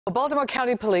Baltimore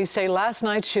County Police say last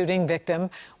night's shooting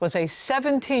victim was a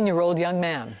 17-year-old young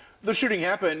man. The shooting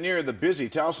happened near the busy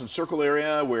Towson Circle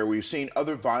area where we've seen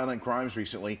other violent crimes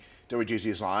recently. WJZ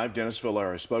is live. Dennis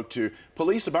Valera spoke to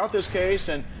police about this case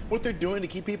and what they're doing to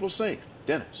keep people safe.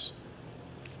 Dennis.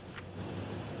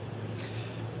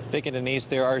 Vic and Denise,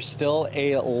 there are still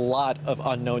a lot of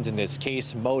unknowns in this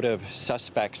case. Motive,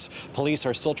 suspects. Police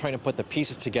are still trying to put the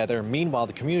pieces together. Meanwhile,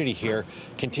 the community here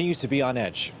continues to be on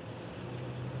edge.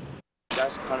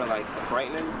 That's kind of like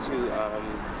frightening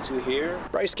to hear.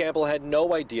 Bryce Campbell had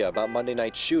no idea about Monday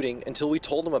night's shooting until we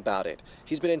told him about it.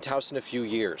 He's been in Towson a few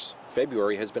years.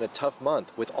 February has been a tough month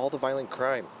with all the violent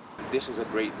crime. This is a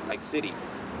great city,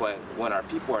 but when our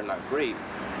people are not great,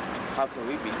 how can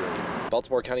we be great?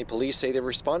 Baltimore County Police say they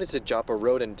responded to Joppa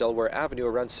Road and Delaware Avenue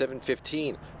around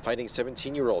 7:15, finding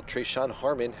 17-year-old Trayshawn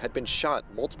Harmon had been shot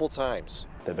multiple times.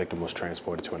 The victim was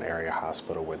transported to an area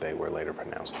hospital where they were later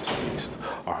pronounced deceased.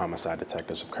 Our homicide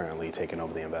detectives have currently taken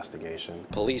over the investigation.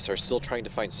 Police are still trying to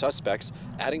find suspects,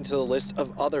 adding to the list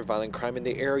of other violent crime in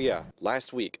the area.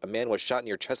 Last week, a man was shot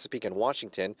near Chesapeake and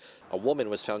Washington. A woman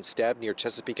was found stabbed near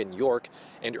Chesapeake and York.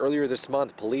 And earlier this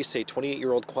month, police say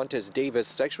 28-year-old Quantes Davis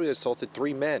sexually assaulted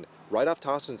 3 men right off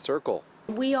Towson Circle.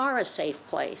 We are a safe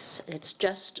place. It's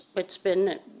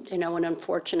been, an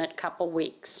unfortunate couple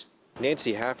weeks.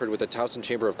 Nancy Hafford with the Towson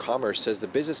Chamber of Commerce says the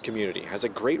business community has a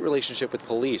great relationship with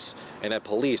police and that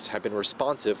police have been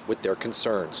responsive with their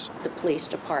concerns. The police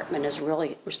department is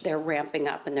they're ramping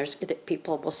up, and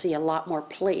people will see a lot more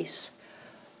police,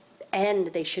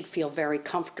 and they should feel very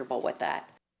comfortable with that.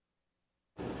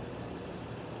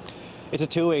 It's a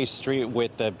two-way street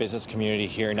with the business community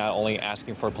here, not only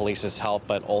asking for police's help,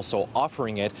 but also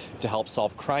offering it to help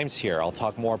solve crimes here. I'll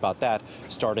talk more about that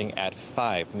starting at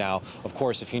 5. Now, of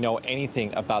course, if you know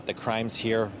anything about the crimes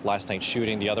here, last night's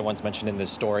shooting, the other ones mentioned in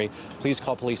this story, please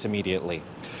call police immediately.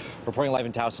 Reporting live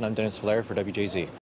in Towson, I'm Dennis Valera for WJZ.